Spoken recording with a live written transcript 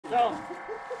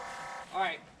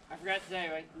forgot to say,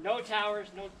 right? No towers,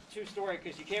 no two-story,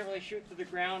 because you can't really shoot to the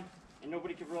ground, and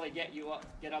nobody can really get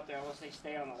up there unless they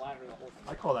stay on the ladder the whole time.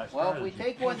 I call that strategy. Well, if we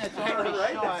take one that's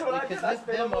already shot, we can lift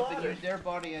them up and use their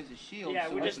body as a shield. Yeah,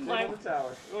 so we just climb the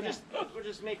tower. We'll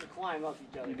just make a climb up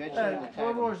each other.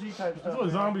 World War Z type stuff. That's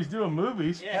what zombies do in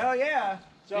movies. Yeah. Hell yeah.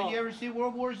 So, did you ever see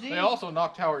World War Z? They also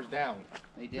knock towers down.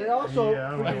 They did. They also Yeah,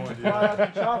 I don't want to do fly out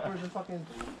that. the choppers and fucking.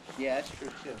 Yeah, that's true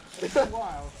too. It's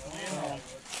wild.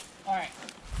 Alright,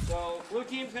 so blue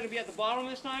team's going to be at the bottom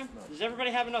this time. Does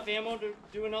everybody have enough ammo to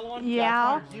do another one?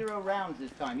 Yeah. I fired 0 rounds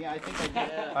this time. Yeah, I think I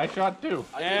did. I shot 2.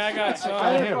 Yeah, I got some.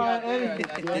 I didn't fire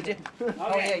any. Did you?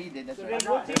 Oh yeah, you did. That's So right. then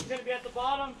blue team's going to be at the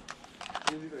bottom.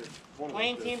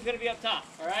 Plain team's going to be up top,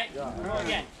 alright? Go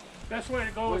again. Best way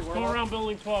to go is go around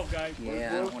building 12, guys. Yeah,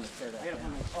 I don't want to tear that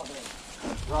down.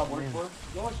 Rob, work for it?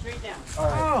 Going straight down.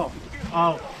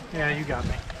 Oh, yeah, you got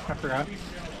me. I forgot.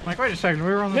 Mike, wait a second.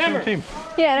 We were on the same team.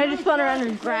 Yeah, and I just spun around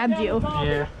and grabbed you.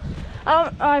 Yeah.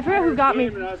 I forgot who got me.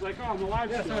 And I was like, oh, I'm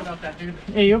alive. Yeah, sorry about that, dude.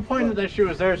 Yeah, you pointed that she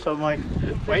was there, so I'm like,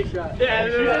 wait. Yeah,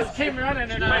 it just came running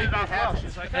and I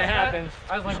She's like, that happens.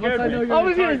 I was like, once I know you're I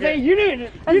was going to say, you didn't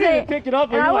pick it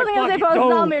up. And I wasn't going to say if I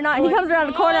was a zombie or not. He comes around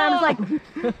the corner and I was like,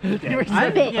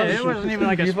 yeah, it wasn't even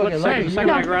like a split second. The second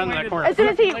I grabbed that corner. as soon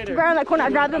as he grabbed that corner,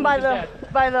 I grabbed him by the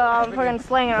fucking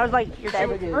sling and I was like, you're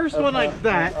dead. First one like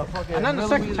that, and then the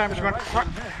second time she went,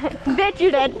 Bitch, you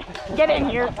dead. Get in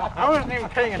here. I wasn't even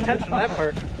paying attention to that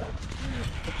part.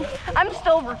 I'm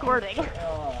still recording.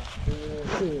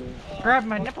 Grab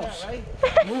my nipples.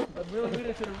 Really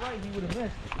good to the right, he would have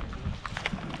missed.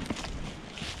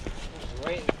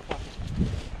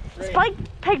 Spike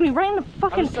pegged me right in the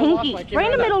fucking pinky. Right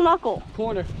in the middle knuckle.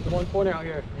 Corner. The one corner out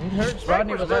here.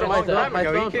 Rodney was there a long time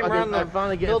ago. He came around the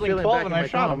building 12 and I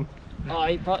shot him. Oh,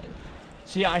 he probably...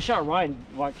 See, I shot Ryan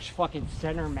like fucking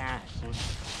center mass, and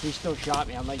he still shot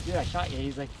me. I'm like, dude, I shot you.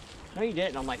 He's like, no, you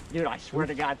didn't. I'm like, dude, I swear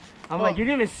to God. I'm like, you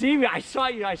didn't even see me. I saw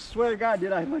you. I swear to God,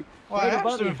 dude. I'm like, Well, I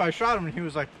asked him if I shot him, and he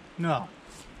was like, no.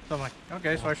 So I'm like,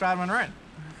 okay, so I shot him and ran.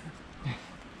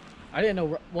 I didn't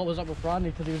know what was up with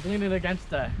Rodney because he was leaning against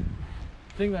the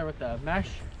thing there with the mesh.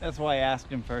 That's why I asked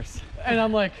him first. And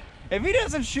I'm like, if he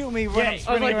doesn't shoot me when I'm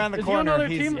spinning around the is corner, he on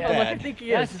he's team? dead. I'm like, I think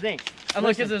he is. That's the thing. I'm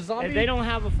like, is it a zombie? If they don't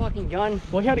have a fucking gun,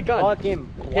 well, he had a gun. fuck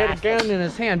him. He had a gun in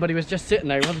his hand, but he was just sitting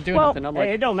there. He wasn't doing nothing. I'm like,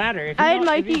 Hey, it don't matter. If, I had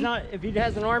Mikey. if he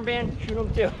has an armband, shoot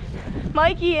him too.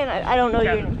 Mikey and I don't know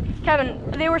you. Kevin,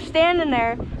 they were standing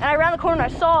there, and I ran the corner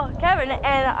and I saw Kevin, and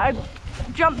I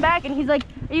jumped back, and he's like,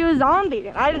 are you a zombie?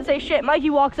 And I didn't say shit. Mikey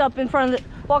walks up in front of the,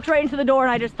 walks right into the door,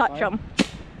 and I just touch him.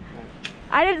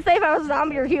 I didn't say if I was a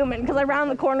zombie or human, because I ran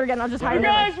the corner again, I was just hiding. You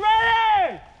guys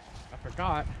ready? I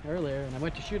forgot earlier, and I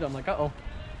went to shoot him. I'm like, uh-oh.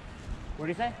 What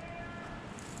do you say?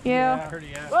 Yeah. I heard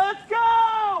he asked. Let's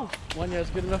go! One year is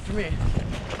good enough for me.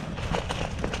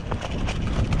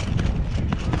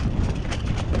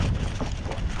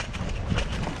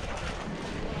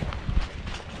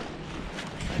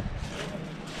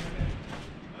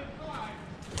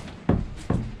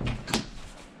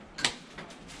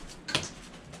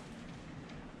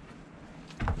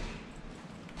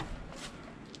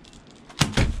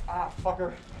 Ah,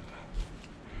 fucker.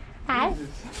 Hi.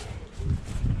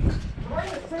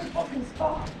 Right in the same fucking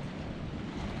spot.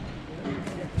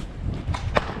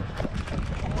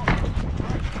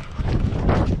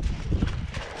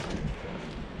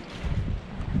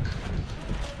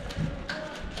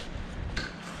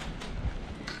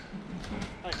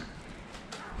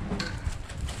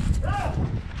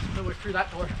 So we're through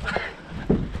that door.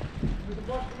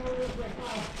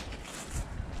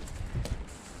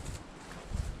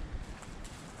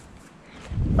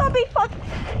 Zombie, fuck.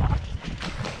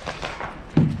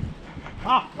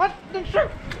 Ah, what? Then shoot!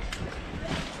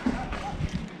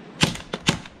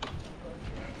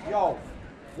 Yo,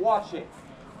 watch it.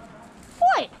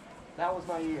 What? That was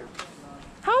my ear.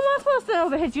 How am I supposed to know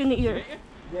if it hits you in the ear?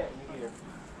 Yeah, in the ear.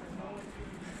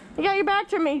 You got your back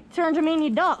turned to me and you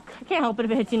duck. I can't help it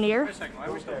if it hits you in the ear. Wait a second, why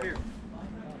are we still here?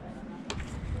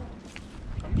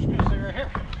 I'm just gonna stay right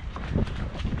here.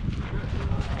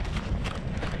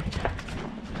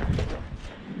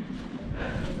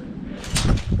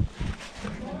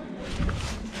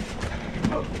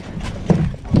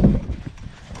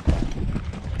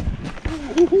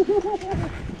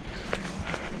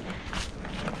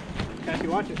 Cassie,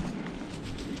 watch it.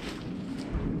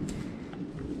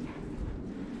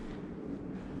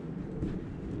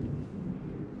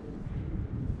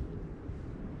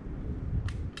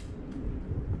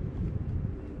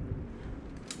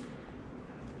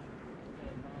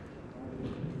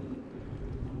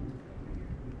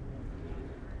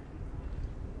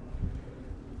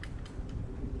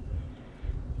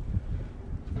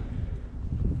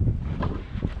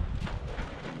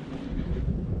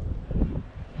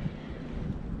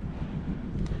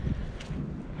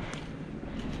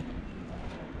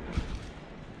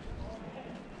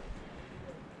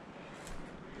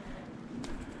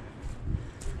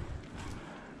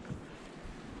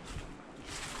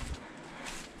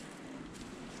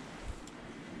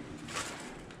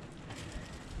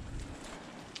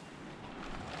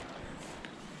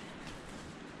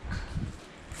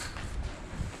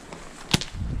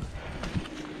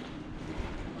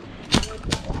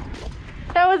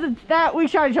 because it's that we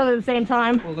shot each other at the same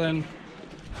time. Well then,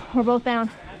 We're both down.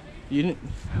 you didn't.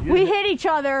 We hit each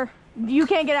other. You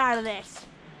can't get out of this.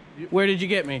 Where did you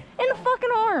get me? In the fucking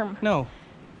arm. No.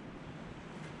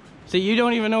 See, you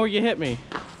don't even know where you hit me.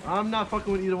 I'm not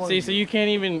fucking with either one. See, so you can't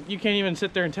even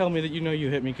sit there and tell me that you know you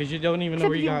hit me because you don't even know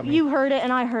where you got me. You heard it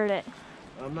and I heard it.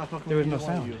 I'm not fucking There was with no either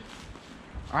one of sound. you.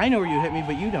 I know where you hit me,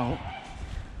 but you don't.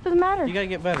 Doesn't matter. You gotta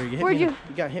get better. You hit Where'd me. you-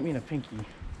 You got hit me in the pinky.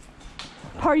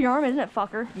 Part of your arm, isn't it,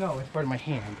 fucker? No, it's part of my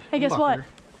hand. Hey, guess what?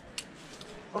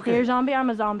 Okay. You're a zombie, I'm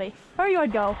a zombie. Where you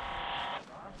would go?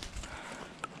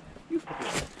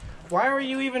 Why are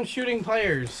you even shooting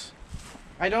players?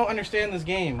 I don't understand this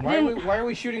game. Why are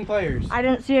we shooting players? I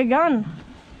didn't see a gun.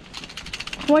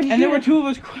 Why'd you And there shoot were it? two of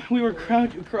us. We were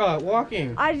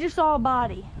walking. I just saw a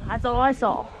body. That's all I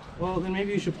saw. Well, then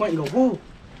maybe you should point and go,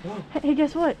 whoa. Hey,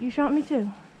 guess what? You shot me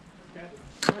too.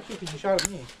 Actually, because you shot at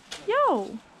me.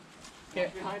 Yo,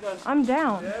 Can't. I'm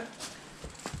down.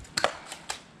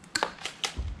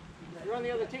 You're on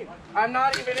the other team. I'm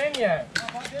not even in yet.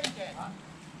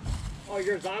 Oh,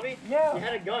 you're a zombie? Yeah. You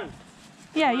had a gun.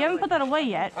 Yeah, you haven't put that away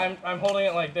yet. I'm holding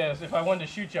it like this. If I wanted to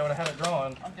shoot you, I would have had it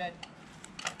drawn. I'm dead.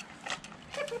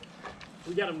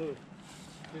 We gotta move.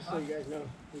 Just so you guys know,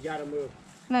 we gotta move.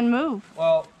 Then move.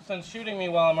 Well, since shooting me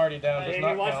while I'm already down does Jamie,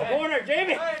 not watch the count. corner,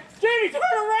 Jamie! Jamie, turn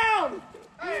around!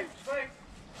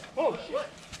 Oh shit!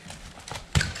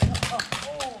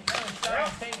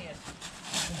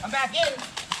 I'm back in.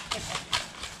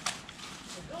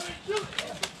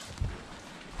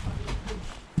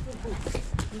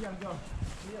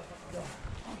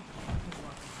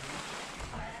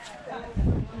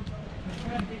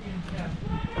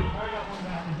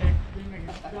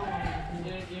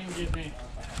 You didn't get me.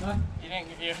 Huh?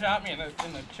 You shot me in the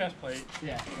chest plate.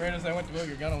 Yeah. Right as I went to move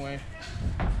your gun away.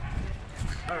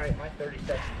 All right, my 30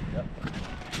 seconds is up.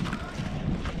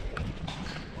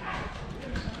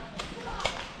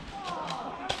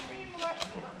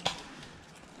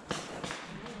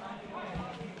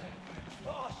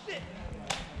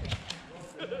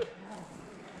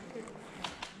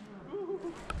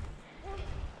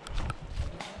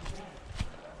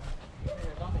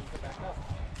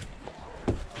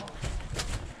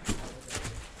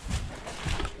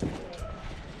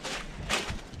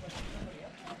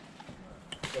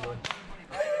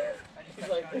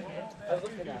 I was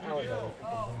looking at Alex.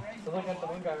 So looking at the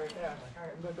one guy right there. I'm like, all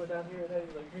right, I'm gonna go down here. And then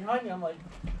he's like, behind me. I'm like,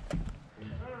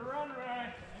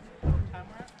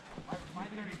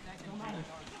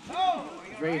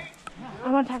 Great.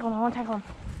 I want to tackle him. I want to tackle him.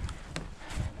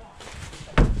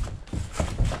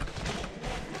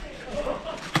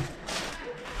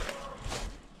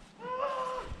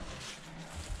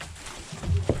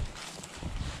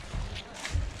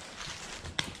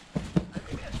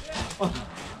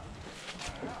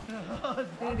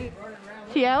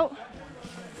 Is he out?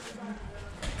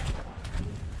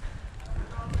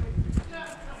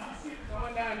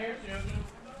 Someone down here shooting.